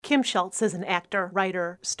Kim Schultz is an actor,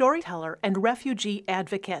 writer, storyteller, and refugee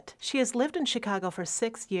advocate. She has lived in Chicago for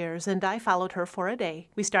 6 years, and I followed her for a day.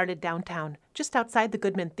 We started downtown, just outside the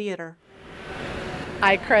Goodman Theater.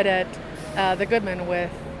 I credit the Goodman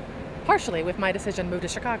partially with my decision to move to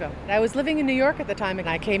Chicago. I was living in New York at the time, and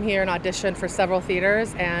I came here and auditioned for several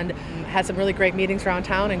theaters and had some really great meetings around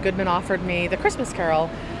town, and Goodman offered me The Christmas Carol,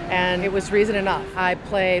 and it was reason enough. I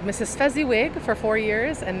played Mrs. Fezziwig for 4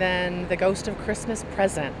 years, and then the Ghost of Christmas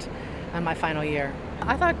Present on my final year.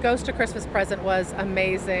 I thought Ghost of Christmas Present was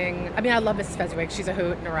amazing. I mean, I love Mrs. Fezziwig. She's a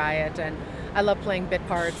hoot and a riot, and I love playing bit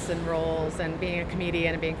parts and roles and being a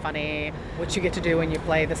comedian and being funny, which you get to do when you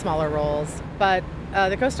play the smaller roles. But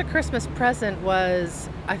the Ghost of Christmas Present was,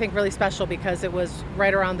 I think, really special because it was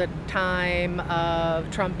right around the time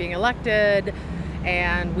of Trump being elected,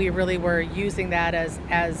 and we really were using that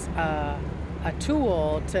as a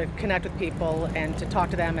tool to connect with people and to talk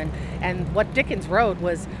to them. And what Dickens wrote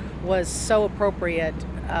was so appropriate,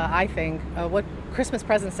 I think. What Christmas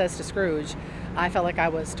Present says to Scrooge, I felt like I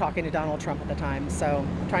was talking to Donald Trump at the time, so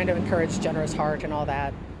trying to encourage generous heart and all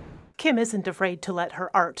that. Kim isn't afraid to let her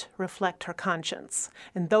art reflect her conscience.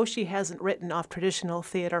 And though she hasn't written off traditional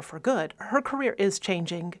theater for good, her career is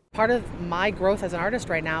changing. Part of my growth as an artist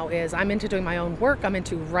right now is I'm into doing my own work. I'm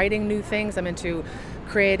into writing new things. I'm into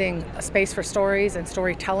creating a space for stories and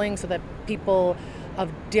storytelling so that people of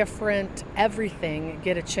different everything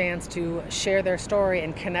get a chance to share their story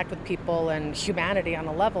and connect with people and humanity on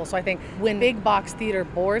a level. So I think when big box theater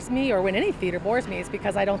bores me, or when any theater bores me, it's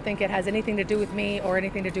because I don't think it has anything to do with me or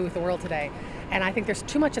anything to do with the world today. And I think there's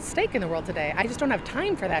too much at stake in the world today. I just don't have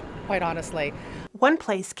time for that, quite honestly. One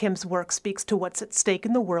place Kim's work speaks to what's at stake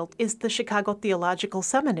in the world is the Chicago Theological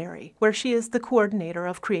Seminary, where she is the coordinator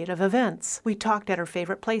of creative events. We talked at her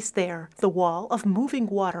favorite place there, the wall of moving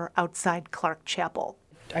water outside Clark Chapel.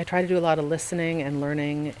 I try to do a lot of listening and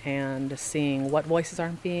learning and seeing what voices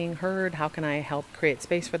aren't being heard. How can I help create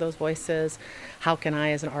space for those voices? How can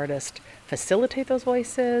I, as an artist, facilitate those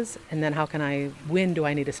voices? And then when do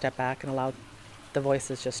I need to step back and allow the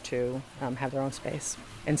voices just to have their own space?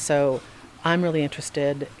 And so I'm really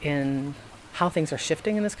interested in how things are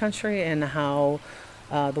shifting in this country and how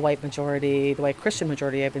the white Christian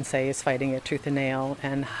majority, I would say, is fighting it tooth and nail,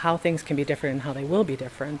 and how things can be different and how they will be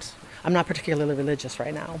different. I'm not particularly religious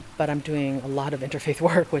right now, but I'm doing a lot of interfaith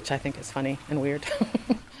work, which I think is funny and weird.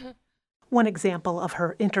 One example of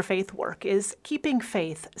her interfaith work is Keeping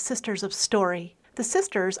Faith, Sisters of Story. The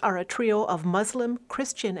Sisters are a trio of Muslim,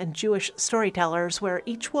 Christian, and Jewish storytellers where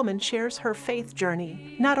each woman shares her faith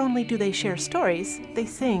journey. Not only do they share stories, they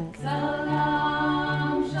sing.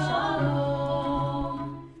 Salam, shalom.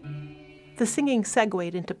 The singing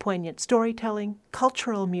segued into poignant storytelling,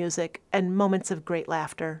 cultural music, and moments of great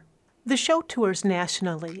laughter. The show tours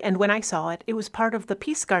nationally, and when I saw it, it was part of the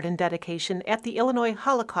Peace Garden dedication at the Illinois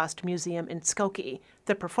Holocaust Museum in Skokie.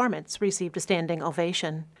 The performance received a standing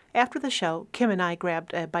ovation. After the show, Kim and I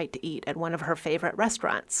grabbed a bite to eat at one of her favorite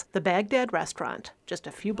restaurants, the Baghdad Restaurant, just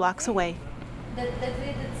a few blocks away.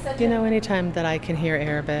 Anytime that I can hear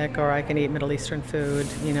Arabic or I can eat Middle Eastern food,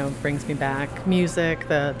 brings me back. Music,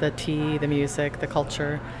 the tea, the music, the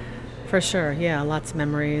culture. For sure, yeah, lots of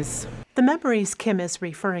memories. The memories Kim is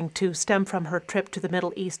referring to stem from her trip to the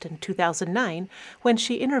Middle East in 2009 when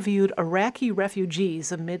she interviewed Iraqi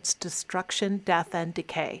refugees amidst destruction, death, and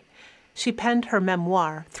decay. She penned her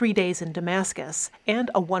memoir, 3 Days in Damascus,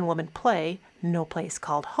 and a one-woman play, No Place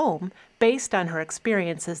Called Home, based on her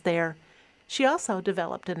experiences there. She also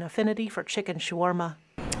developed an affinity for chicken shawarma.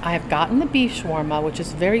 I have gotten the beef shawarma, which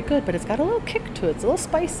is very good, but it's got a little kick to it. It's a little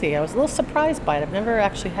spicy. I was a little surprised by it. I've never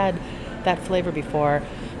actually had that flavor before.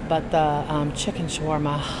 But the chicken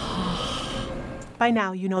shawarma. By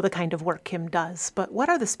now, you know the kind of work Kim does, but what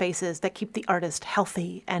are the spaces that keep the artist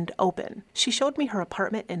healthy and open? She showed me her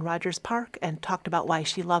apartment in Rogers Park and talked about why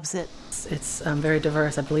she loves it. It's very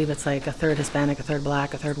diverse. I believe it's like a third Hispanic, a third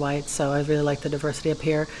Black, a third white, so I really like the diversity up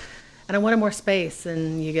here. And I wanted more space,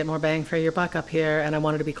 and you get more bang for your buck up here, and I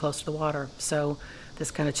wanted to be close to the water. So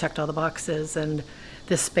this kind of checked all the boxes, and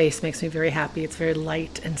this space makes me very happy. It's very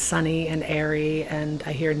light and sunny and airy, and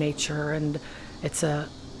I hear nature, and it's a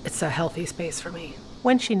healthy space for me.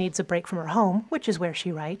 When she needs a break from her home, which is where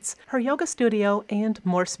she writes, her yoga studio and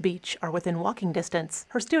Morse Beach are within walking distance.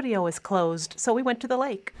 Her studio is closed, so we went to the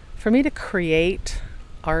lake. For me to create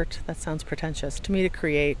art, that sounds pretentious. To me to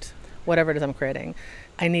create whatever it is I'm creating,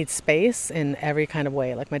 I need space in every kind of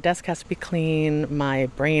way. Like my desk has to be clean, my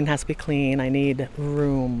brain has to be clean, I need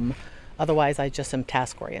room. Otherwise, I just am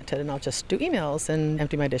task-oriented, and I'll just do emails and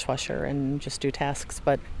empty my dishwasher and just do tasks.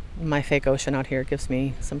 But my fake ocean out here gives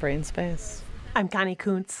me some brain space. I'm Connie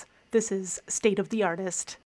Kuntz. This is State of the Artist.